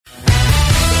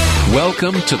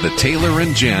Welcome to the Taylor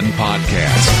and Jen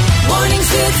podcast. Mornings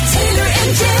with Taylor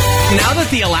and Jen. Now that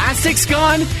the elastic's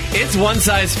gone, it's one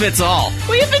size fits all.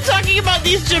 We've been talking about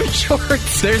these gym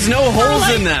shorts. There's no holes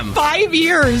in them. 5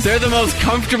 years. They're the most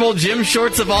comfortable gym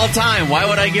shorts of all time. Why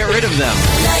would I get rid of them?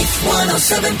 Life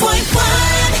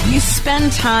 107.1. You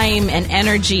spend time and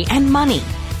energy and money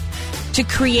to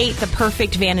create the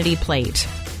perfect vanity plate.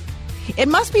 It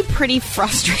must be pretty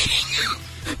frustrating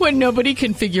when nobody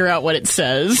can figure out what it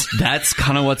says. That's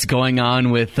kind of what's going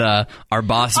on with our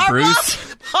boss,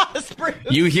 Bruce. Boss Bruce.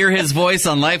 You hear his voice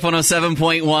on Life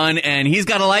 107.1, and he's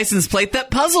got a license plate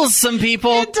that puzzles some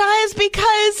people. It does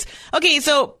because, okay,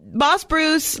 so Boss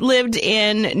Bruce lived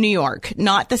in New York,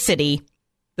 not the city,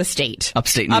 the state.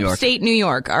 Upstate New York. Upstate New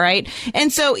York, all right?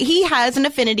 And so he has an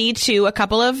affinity to a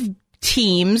couple of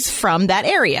teams from that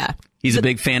area. He's a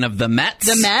big fan of the Mets.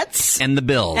 The Mets. And the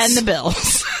Bills. And the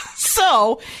Bills.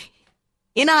 So,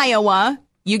 in Iowa,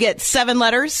 you get 7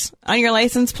 letters on your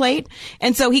license plate.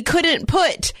 And so he couldn't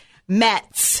put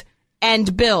Mets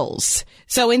and Bills.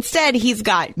 So instead, he's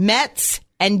got Mets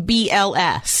and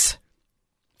BLS.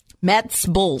 Mets,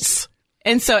 Bulls.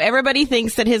 And so everybody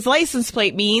thinks that his license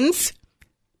plate means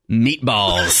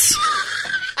meatballs.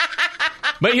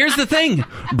 But here's the thing.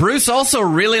 Bruce also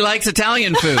really likes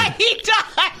Italian food. He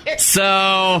does.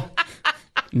 So,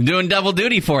 I'm doing double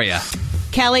duty for you.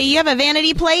 Kelly, you have a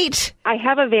vanity plate? I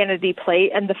have a vanity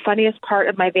plate, and the funniest part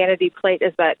of my vanity plate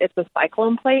is that it's a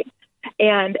cyclone plate.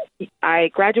 And I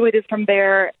graduated from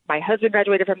there. My husband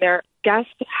graduated from there. Guess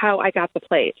how I got the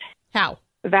plate? How?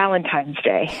 Valentine's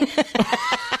Day.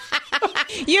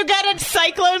 You got a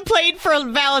cyclone plate for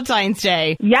Valentine's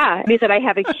Day. Yeah. And he said, I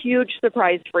have a huge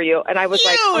surprise for you. And I was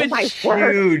like, oh, my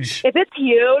word. Huge. If it's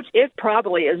huge, it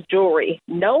probably is jewelry.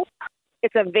 Nope.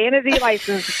 It's a vanity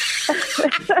license.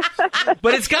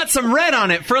 But it's got some red on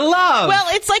it for love. Well,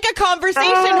 it's like a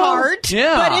conversation heart,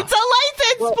 yeah. But it's a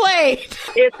license plate.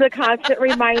 It's a constant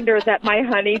reminder that my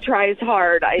honey tries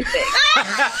hard, I think.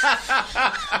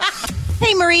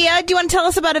 Hey, Maria, do you want to tell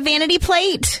us about a vanity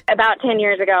plate? About 10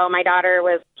 years ago, my daughter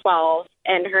was 12,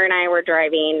 and her and I were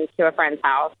driving to a friend's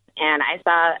house, and I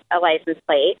saw a license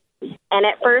plate. And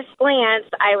at first glance,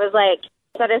 I was like,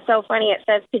 that is so funny. It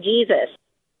says to Jesus.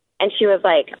 And she was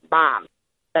like, Mom,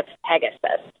 that's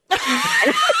Pegasus.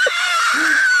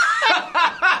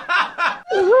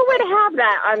 Who would have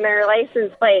that on their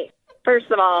license plate,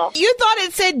 first of all? You thought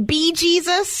it said B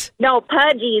Jesus? No,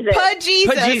 P-Jesus.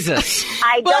 P-Jesus. Jesus.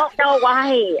 I don't know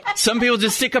why. Some people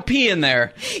just stick a P in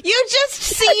there. You just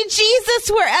see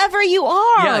Jesus wherever you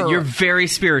are. Yeah, you're very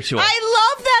spiritual.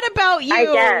 I love that about you. I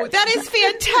guess. That is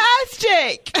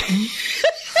fantastic.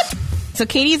 So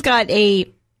Katie's got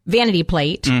a vanity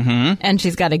plate, and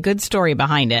she's got a good story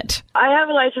behind it. I have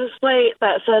a license plate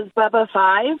that says Bubba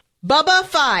 5. Bubba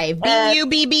 5.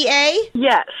 B-U-B-B-A?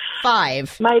 Yes.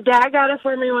 5. My dad got it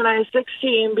for me when I was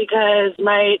 16 because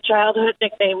my childhood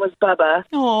nickname was Bubba.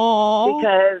 Aww.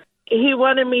 Because he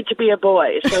wanted me to be a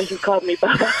boy, so he called me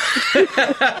Bubba.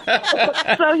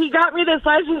 So he got me this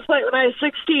license plate when I was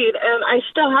 16, and I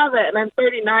still have it, and I'm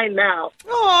 39 now.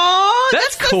 Aww,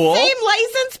 That's the cool. same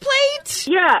license plate?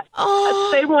 Yeah,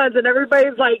 Oh. same ones, and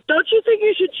everybody's like, don't you think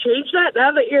you should change that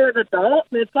now that you're an adult?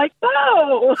 And it's like,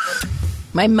 no.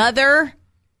 My mother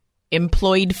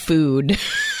employed food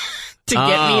to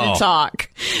get me to talk.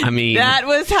 I mean, That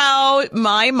was how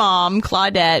my mom,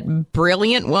 Claudette,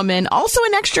 brilliant woman, also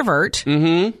an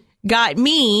extrovert, got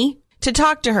me to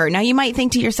talk to her. Now, you might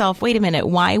think to yourself, wait a minute,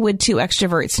 why would 2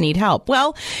 extroverts need help?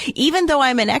 Well, even though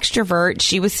I'm an extrovert,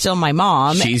 she was still my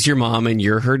mom. she's your mom and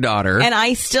you're her daughter. And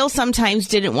I still sometimes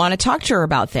didn't want to talk to her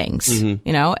about things, you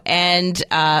know, and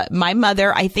my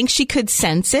mother, I think she could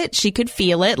sense it. She could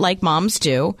feel it like moms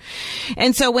do.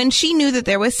 And so when she knew that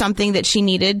there was something that she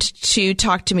needed to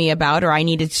talk to me about, or I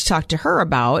needed to talk to her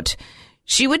about,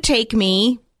 she would take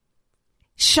me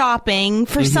shopping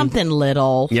for something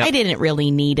little. Yep. I didn't really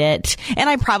need it, and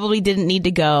I probably didn't need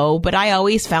to go, but I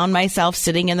always found myself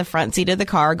sitting in the front seat of the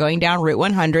car going down Route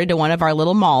 100 to one of our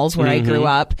little malls where I grew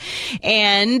up,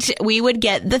 and we would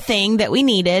get the thing that we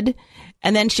needed,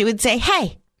 and then she would say,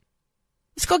 hey,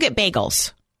 let's go get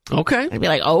bagels. Okay. I'd be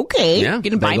like, okay, Yeah, you're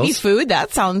going to buy me bagels. food?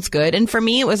 That sounds good. And for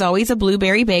me, it was always a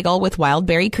blueberry bagel with wild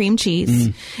berry cream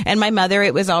cheese. And my mother,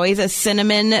 it was always a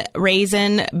cinnamon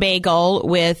raisin bagel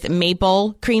with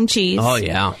maple cream cheese. Oh,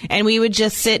 yeah. And we would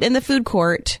just sit in the food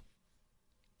court,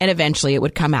 and eventually it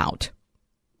would come out.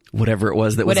 Whatever it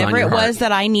was that was on Whatever your it heart. was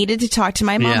that I needed to talk to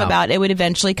my mom Yeah. about, it would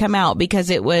eventually come out because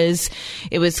it was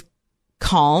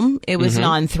calm. It was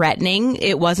non-threatening.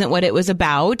 It wasn't what it was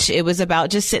about. It was about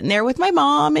just sitting there with my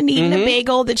mom and eating a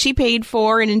bagel that she paid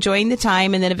for and enjoying the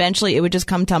time. And then eventually it would just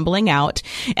come tumbling out.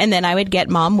 And then I would get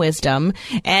mom wisdom.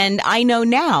 And I know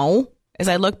now, as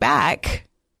I look back,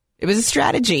 it was a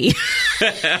strategy.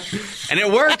 And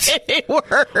it worked. It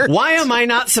worked. Why am I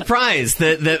not surprised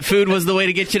that food was the way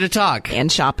to get you to talk?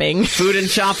 And shopping. Food and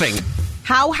shopping.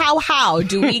 How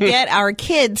do we get our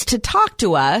kids to talk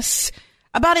to us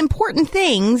about important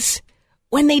things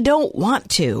when they don't want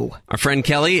to? Our friend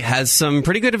Kelly has some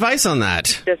pretty good advice on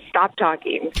that. Just stop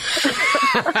talking.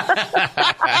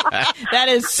 That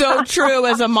is so true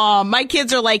as a mom. My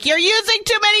kids are like, you're using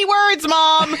too many words,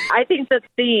 Mom. I think the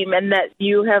theme and that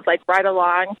you have like right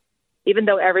along, even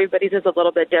though everybody's is a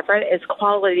little bit different, is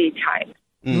quality time.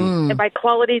 And by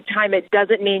quality time, it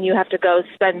doesn't mean you have to go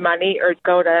spend money or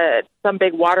go to some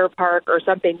big water park or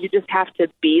something. You just have to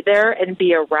be there and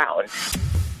be around.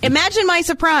 Imagine my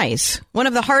surprise. One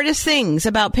of the hardest things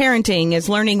about parenting is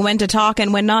learning when to talk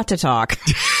and when not to talk.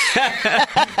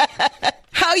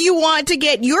 How you want to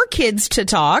get your kids to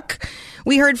talk.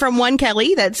 We heard from one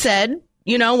Kelly that said,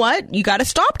 you know what? You got to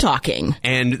stop talking.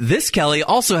 And this Kelly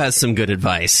also has some good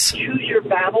advice. Choose your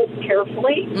battles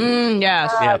carefully.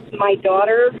 Yes. My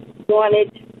daughter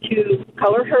wanted to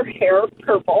color her hair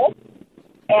purple,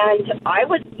 and I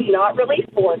was not really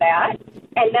for that.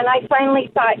 And then I finally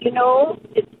thought,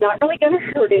 it's not really going to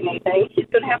hurt anything. She's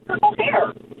going to have purple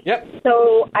hair. Yep.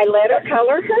 So I let her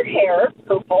color her hair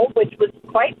purple, which was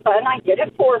quite fun. I did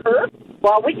it for her.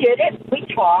 While we did it, we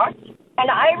talked, and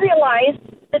I realized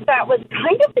that was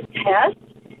kind of a test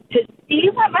to see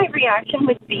what my reaction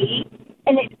would be,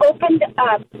 and it opened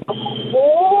up a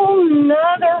whole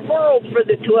nother world for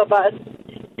the two of us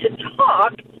to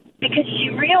talk, because she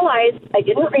realized I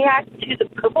didn't react to the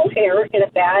purple hair in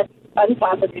a bad,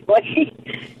 unpositive way,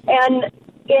 and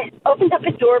it opened up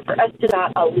a door for us to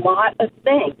not a lot of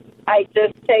things. I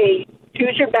just say,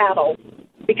 choose your battles,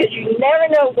 because you never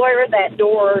know where that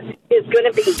door is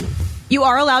going to be. You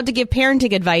are allowed to give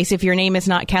parenting advice if your name is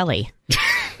not Kelly.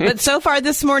 But so far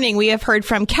this morning, we have heard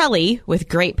from Kelly with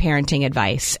great parenting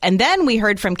advice. And then we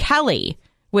heard from Kelly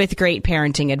with great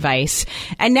parenting advice.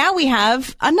 And now we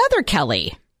have another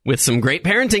Kelly with some great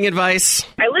parenting advice.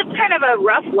 I lived kind of a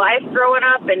rough life growing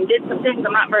up and did some things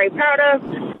I'm not very proud of.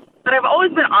 But I've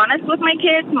always been honest with my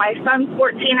kids. My son's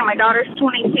 14 and my daughter's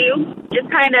 22. Just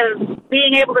kind of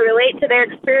being able to relate to their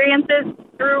experiences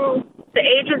through the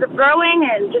ages of growing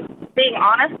and just being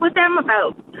honest with them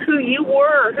about who you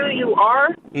were or who you are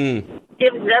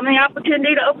gives them the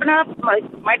opportunity to open up. Like,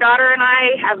 my daughter and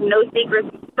I have no secrets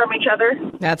from each other.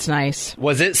 That's nice.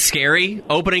 Was it scary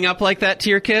opening up like that to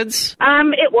your kids?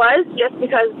 It was, just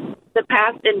because the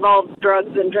past involves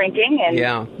drugs and drinking. And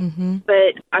yeah.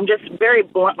 But I'm just very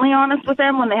bluntly honest with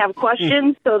them when they have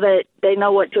questions so that they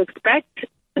know what to expect.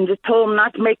 And just told them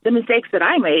not to make the mistakes that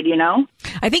I made,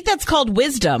 I think that's called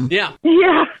wisdom. Yeah.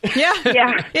 Yeah.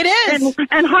 Yeah. It is.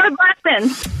 And hard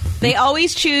lessons. They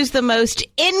always choose the most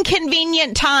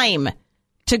inconvenient time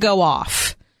to go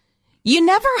off. You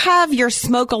never have your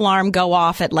smoke alarm go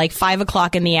off at like 5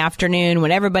 o'clock in the afternoon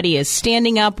when everybody is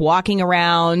standing up, walking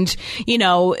around,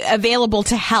 available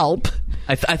to help.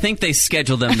 I think they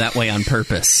schedule them that way on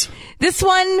purpose. This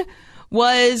one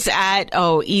was at,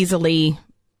 easily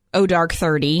dark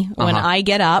 30 when I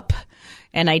get up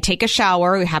and I take a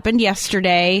shower. It happened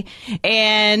yesterday,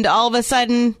 and all of a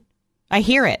sudden I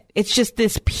hear it. It's just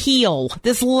this peal,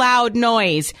 this loud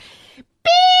noise.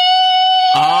 Beep!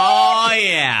 Oh,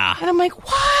 yeah. And I'm like,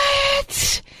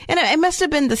 what? And it must have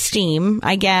been the steam,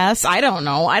 I guess. I don't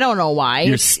know. I don't know why.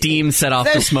 Your steam set off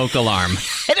the smoke alarm.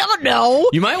 I don't know.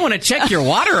 You might want to check your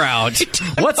water out.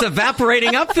 What's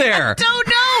evaporating up there? I don't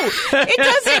know. It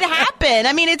doesn't happen.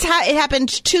 I mean, it happened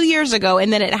 2 years ago,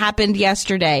 and then it happened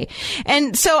yesterday.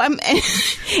 And so and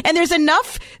there's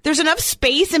enough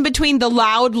space in between the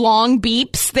loud, long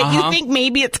beeps that you think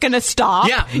maybe it's going to stop.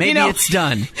 Yeah, maybe it's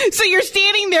done. So you're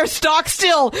standing there stock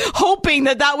still, hoping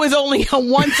that was only a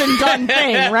once and done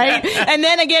thing, right? And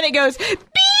then again it goes beep,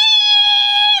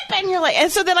 and you're like,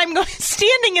 and so then I'm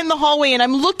standing in the hallway and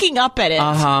I'm looking up at it.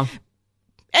 And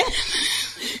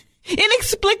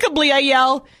inexplicably I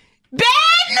yell,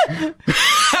 Ben!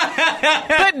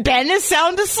 But Ben is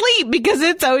sound asleep because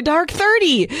it's dark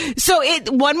 30. So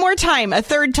one more time, a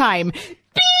third time.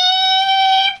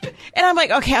 Beep! And I'm like,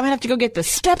 okay, I'm going to have to go get the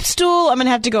step stool. I'm going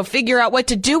to have to go figure out what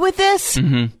to do with this.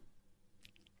 And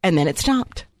then it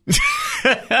stopped.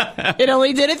 It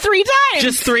only did it 3 times.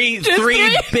 Just three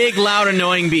big, loud,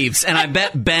 annoying beeps. And I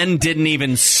bet Ben didn't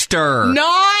even stir.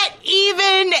 Not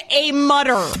even a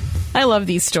mutter. I love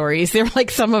these stories. They're like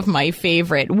some of my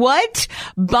favorite. What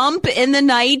bump in the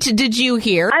night did you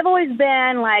hear? I've always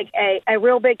been like a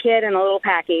real big kid in a little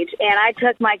package, and I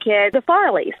took my kid to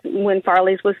Farley's when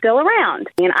Farley's was still around,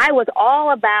 and I was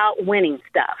all about winning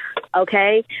stuff,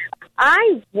 okay?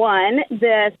 I won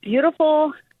this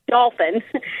beautiful dolphin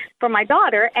for my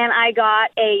daughter, and I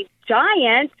got a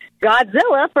giant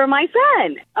Godzilla for my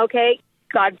son, okay?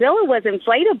 Godzilla was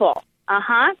inflatable.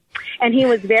 And he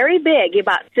was very big,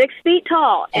 about 6 feet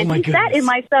tall. And he sat in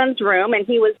my son's room, and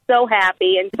he was so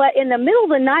happy. But in the middle of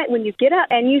the night, when you get up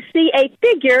and you see a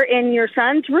figure in your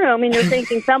son's room, and you're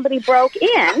thinking somebody broke in,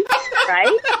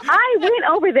 right? I went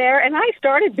over there, and I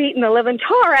started beating the living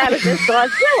tar out of this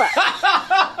Godzilla.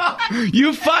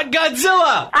 You fought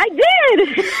Godzilla! I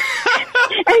did!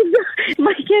 And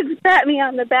my kids pat me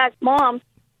on the back, Mom,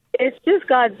 it's just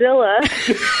Godzilla.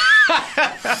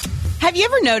 Have you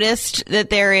ever noticed that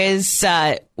there is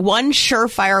one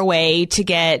surefire way to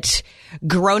get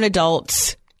grown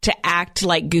adults to act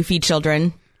like goofy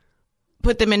children?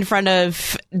 Put them in front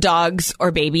of dogs or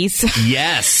babies.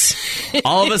 Yes.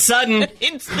 All of a sudden.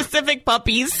 In specific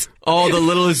puppies. Oh, the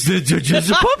littlest, just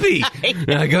a puppy.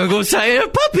 I gotta go say a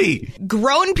puppy.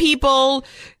 Grown people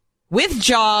with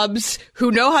jobs who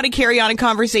know how to carry on a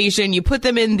conversation. You put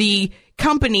them in the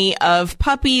company of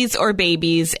puppies or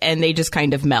babies, and they just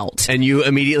kind of melt. And you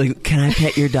immediately, can I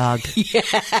pet your dog?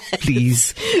 Yes.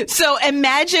 Please. So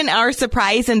imagine our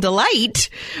surprise and delight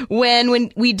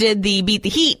when we did the Beat the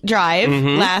Heat drive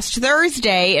last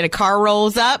Thursday, and a car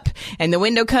rolls up, and the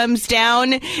window comes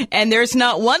down, and there's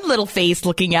not one little face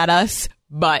looking at us,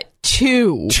 but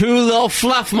two little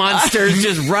fluff monsters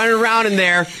just running around in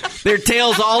there. Their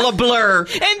tails all a blur.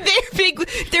 And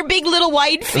their big little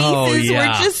white faces were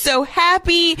just so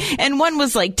happy. And one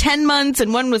was like 10 months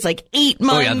and one was like 8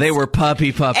 months. Oh, yeah, they were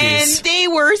puppies. And they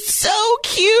were so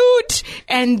cute.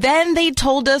 And then they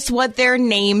told us what their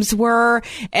names were.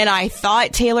 And I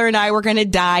thought Taylor and I were going to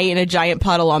die in a giant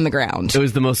puddle on the ground. It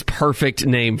was the most perfect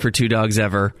name for two dogs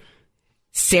ever.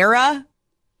 Sarah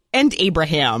and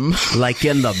Abraham. Like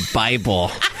in the Bible.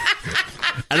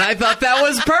 And I thought that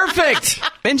was perfect.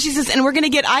 And she says, and we're going to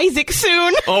get Isaac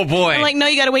soon. Oh, boy. I'm like, no,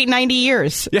 you got to wait 90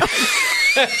 years. Yeah.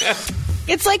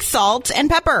 It's like salt and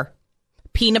pepper,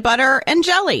 peanut butter and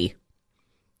jelly.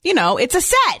 You know, it's a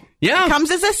set. Yeah. It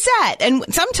comes as a set. And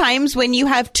sometimes when you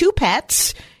have two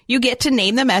pets, you get to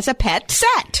name them as a pet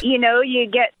set. You know, you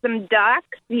get some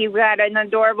ducks. You've got an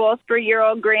adorable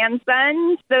 3-year-old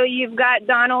grandson. So you've got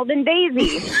Donald and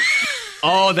Daisy.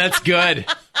 Oh, that's good.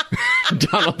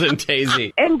 Donald and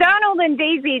Daisy. And Donald and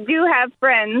Daisy do have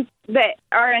friends that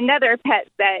are another pet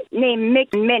set named Mick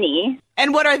and Minnie.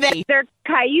 And what are they? They're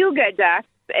Cayuga ducks.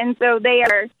 And so they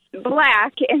are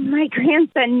black. And my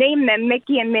grandson named them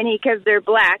Mickey and Minnie because they're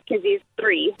black because he's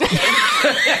 3.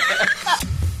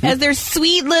 As their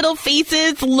sweet little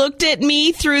faces looked at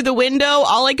me through the window,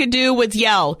 all I could do was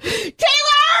yell,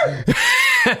 Taylor!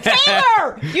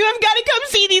 Taylor! You have got to come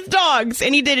see these dogs.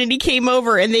 And he did, and he came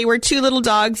over, and they were two little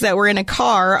dogs that were in a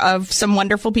car of some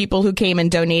wonderful people who came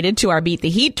and donated to our Beat the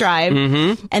Heat drive.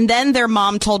 Mm-hmm. And then their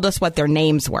mom told us what their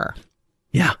names were.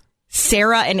 Yeah.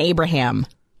 Sarah and Abraham.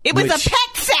 It was a pet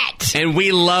set. And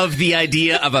we love the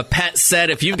idea of a pet set.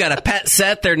 If you've got a pet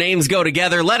set, their names go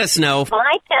together, let us know.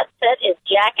 My pet set is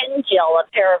Jack and Jill, a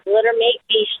pair of littermate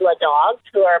Vizsla dogs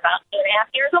who are about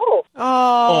 2.5 years old.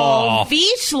 Oh,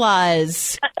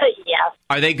 Vizslas. Yes.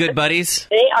 Are they good buddies?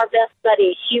 They are best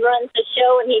buddies. She runs the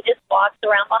show, and he just walks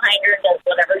around behind her and does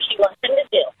whatever she wants him to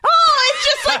do. Oh, it's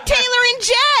just like Taylor and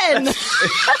Jen.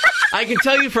 I can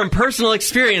tell you from personal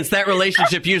experience that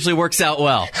relationship usually works out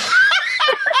well.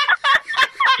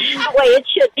 The way it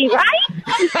should be, right?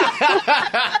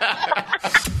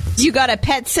 You got a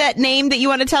pet set name that you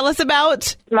want to tell us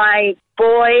about? My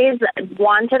boys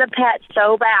wanted a pet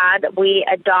so bad, we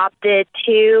adopted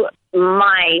 2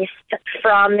 mice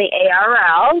from the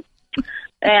ARL,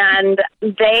 and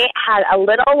they had a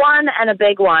little one and a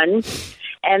big one,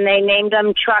 and they named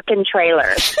them Truck and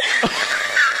Trailer.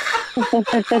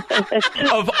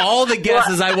 Of all the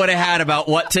guesses I would have had about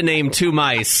what to name 2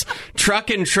 mice, Truck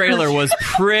and Trailer was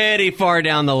pretty far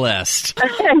down the list.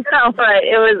 No, but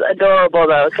it was adorable,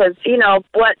 though, because, you know,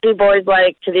 what do boys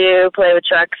like to do? Play with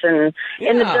trucks and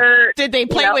in the dirt. Did they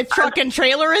play with Truck and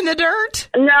Trailer in the dirt?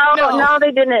 No,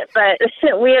 they didn't, but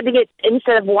we had to get,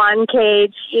 instead of 1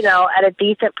 cage, you know, at a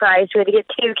decent price, we had to get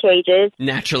 2 cages.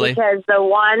 Naturally. Because the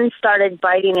one started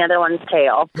biting the other one's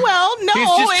tail. Well, no.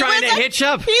 He's just trying to hitch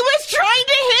up. He was trying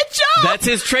to hitch up. That's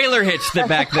his trailer hitch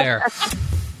back there.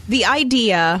 The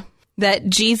idea that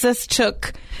Jesus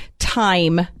took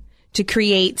time to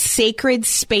create sacred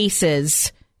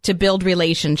spaces to build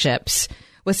relationships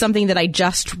was something that I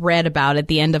just read about at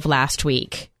the end of last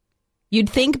week. You'd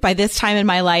think by this time in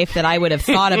my life that I would have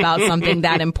thought about something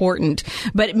that important,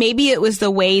 but maybe it was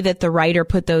the way that the writer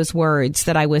put those words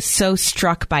that I was so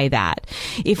struck by that.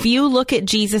 If you look at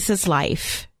Jesus's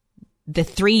life, the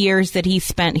 3 years that he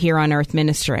spent here on earth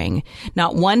ministering,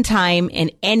 not one time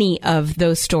in any of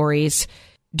those stories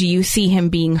do you see him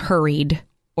being hurried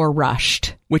or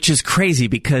rushed. Which is crazy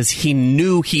because he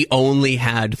knew he only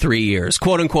had 3 years,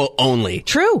 quote unquote, only.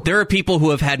 True. There are people who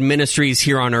have had ministries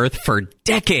here on earth for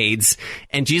decades,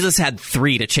 and Jesus had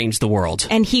 3 to change the world.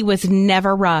 And he was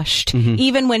never rushed. Mm-hmm.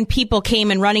 Even when people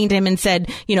came and running to him and said,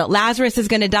 Lazarus is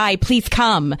going to die, please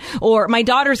come. Or my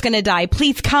daughter's going to die,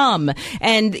 please come.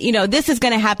 And, this is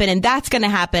going to happen and that's going to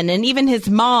happen. And even his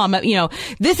mom,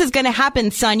 this is going to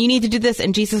happen, son, you need to do this.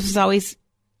 And Jesus was always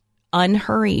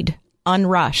unhurried,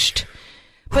 unrushed.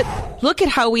 But look at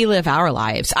how we live our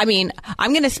lives. I mean,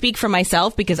 I'm going to speak for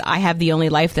myself because I have the only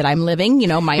life that I'm living,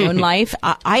 my own life.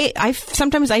 I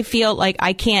sometimes I feel like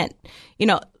I can't,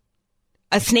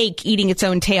 a snake eating its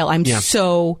own tail. I'm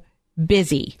so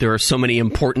busy. There are so many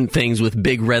important things with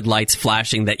big red lights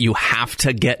flashing that you have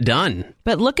to get done.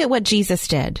 But look at what Jesus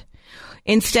did.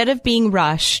 Instead of being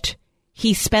rushed,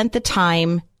 he spent the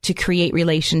time to create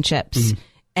relationships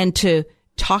and to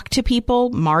talk to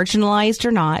people, marginalized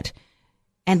or not,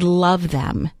 and love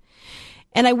them.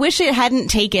 And I wish it hadn't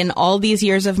taken all these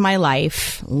years of my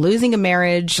life, losing a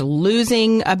marriage,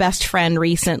 losing a best friend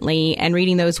recently, and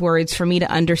reading those words for me to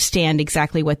understand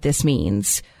exactly what this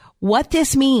means. What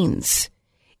this means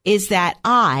is that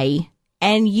I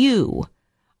and you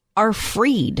are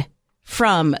freed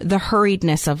from the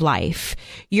hurriedness of life.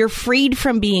 You're freed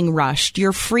from being rushed.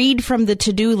 You're freed from the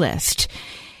to-do list.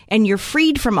 And you're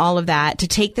freed from all of that to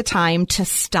take the time to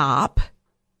stop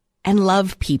and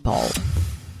love people.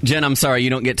 Jen, I'm sorry, you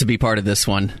don't get to be part of this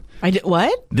one.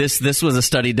 What? This was a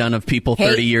study done of people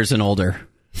 30 years and older.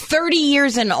 30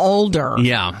 years and older.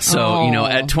 Yeah. So,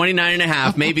 at 29 and a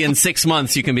half, maybe in 6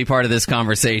 months, you can be part of this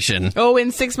conversation. Oh,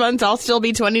 in 6 months, I'll still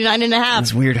be 29 and a half.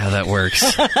 It's weird how that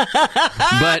works.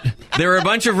 But there were a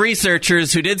bunch of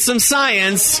researchers who did some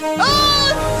science.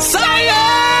 Oh,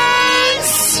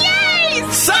 science!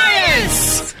 Yay!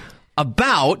 Science!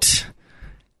 About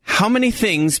how many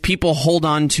things people hold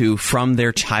on to from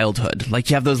their childhood. Like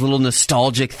you have those little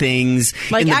nostalgic things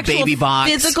like in the baby box.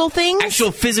 Physical things?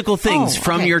 Actual physical things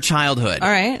from your childhood. All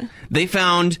right. They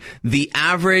found the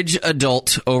average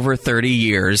adult over 30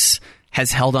 years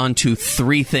has held on to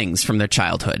 3 things from their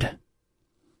childhood.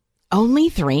 Only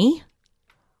 3?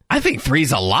 I think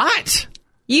 3's a lot.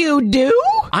 You do?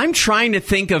 I'm trying to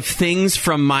think of things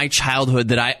from my childhood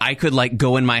that I could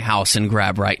go in my house and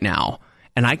grab right now.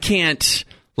 And I can't.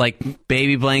 Like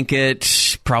baby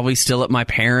blanket, probably still at my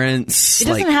parents'. It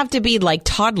doesn't have to be like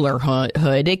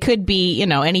toddlerhood. It could be,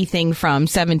 anything from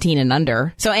 17 and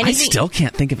under. So anything. I still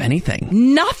can't think of anything.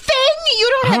 Nothing?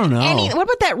 You don't have know. any. What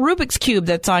about that Rubik's Cube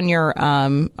that's on your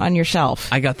shelf?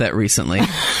 I got that recently.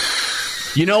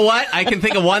 You know what? I can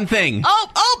think of one thing.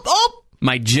 Oh.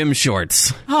 My gym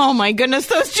shorts. Oh my goodness,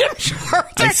 those gym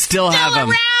shorts I still have them.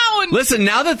 Around. Listen,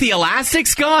 now that the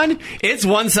elastic's gone, it's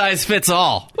one size fits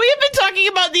all. We have been talking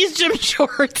about these gym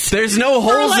shorts. There's no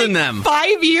holes in them.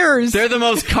 5 years. They're the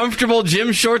most comfortable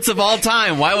gym shorts of all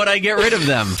time. Why would I get rid of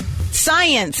them?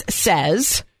 Science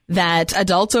says that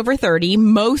adults over 30,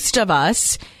 most of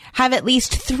us, have at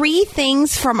least 3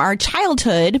 things from our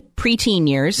childhood, preteen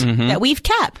years, that we've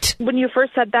kept. When you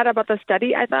first said that about the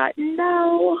study, I thought,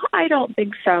 no, I don't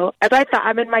think so. As I thought,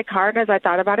 I'm in my car, and as I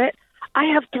thought about it, I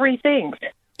have 3 things.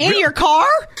 In your car?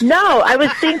 No, I was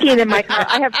thinking in my car.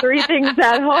 I have 3 things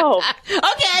at home.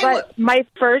 Okay. But my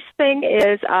first thing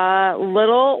is a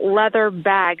little leather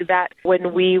bag that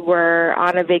when we were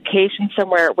on a vacation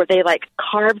somewhere where they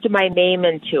carved my name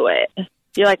into it.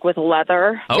 You with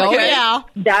leather. Okay. Oh, yeah.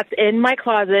 That's in my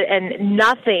closet, and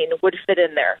nothing would fit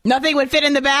in there. Nothing would fit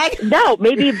in the bag? No,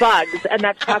 maybe bugs, and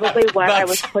that's probably what I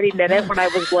was putting in it when I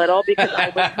was little because I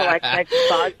would collect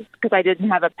bugs because I didn't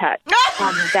have a pet.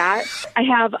 I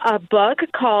have a book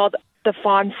called The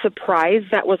Fawn Surprise.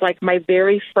 That was my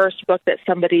very first book that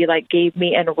somebody gave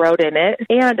me and wrote in it.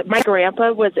 And my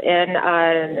grandpa was in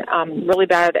a really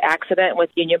bad accident with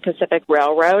Union Pacific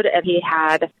Railroad, and he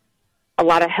had a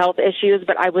lot of health issues,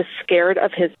 but I was scared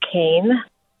of his cane,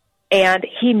 and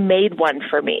he made one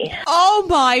for me. Oh,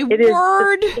 my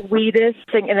word. It is the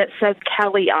sweetest thing, and it says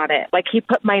Kelly on it. He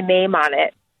put my name on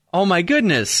it. Oh, my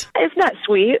goodness. Isn't that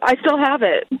sweet? I still have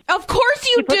it. Of course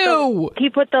you do. He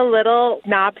put the little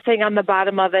knob thing on the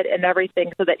bottom of it and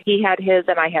everything so that he had his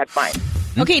and I had mine.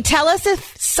 Okay, tell us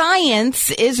if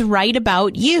science is right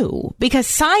about you, because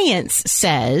science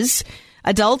says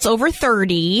adults over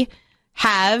 30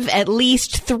 have at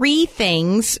least 3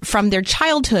 things from their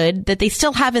childhood that they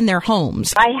still have in their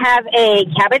homes. I have a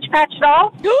Cabbage Patch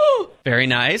doll. Very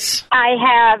nice. I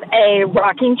have a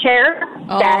rocking chair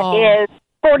that is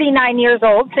 49 years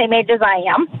old, same age as I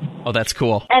am. Oh, that's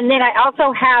cool. And then I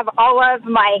also have all of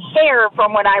my hair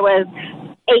from when I was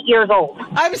 8 years old.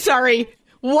 I'm sorry.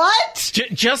 What?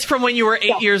 Just from when you were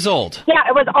 8 years old? Yeah,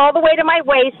 it was all the way to my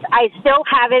waist. I still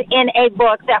have it in a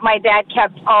book that my dad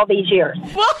kept all these years.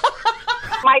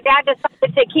 My dad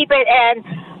decided to keep it, and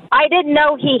I didn't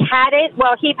know he had it.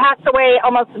 Well, he passed away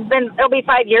it'll be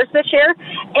 5 years this year,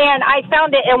 and I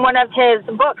found it in one of his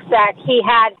books that he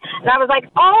had, and I was like,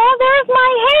 oh, there's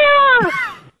my hair!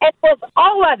 It was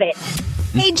all of it.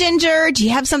 Hey, Ginger, do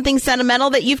you have something sentimental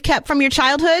that you've kept from your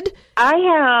childhood? I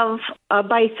have a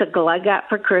bicycle I got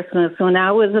for Christmas when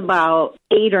I was about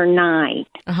 8 or 9.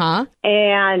 Uh-huh.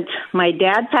 And my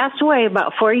dad passed away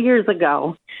about 4 years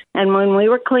ago. And when we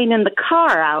were cleaning the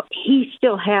car out, he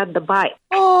still had the bike.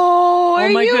 Oh, are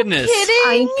my you goodness.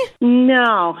 kidding?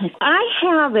 No, I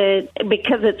have it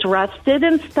because it's rusted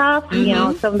and stuff. Mm-hmm. You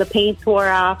know, some of the paint's wore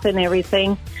off and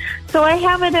everything. So I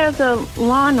have it as a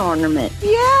lawn ornament.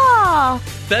 Yeah.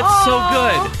 That's so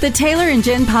good. The Taylor and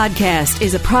Jen podcast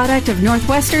is a product of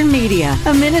Northwestern Media,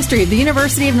 a ministry of the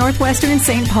University of Northwestern in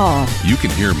St. Paul. You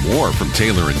can hear more from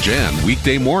Taylor and Jen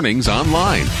weekday mornings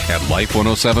online at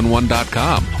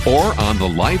life1071.com or on the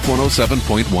Life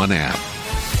 107.1 app.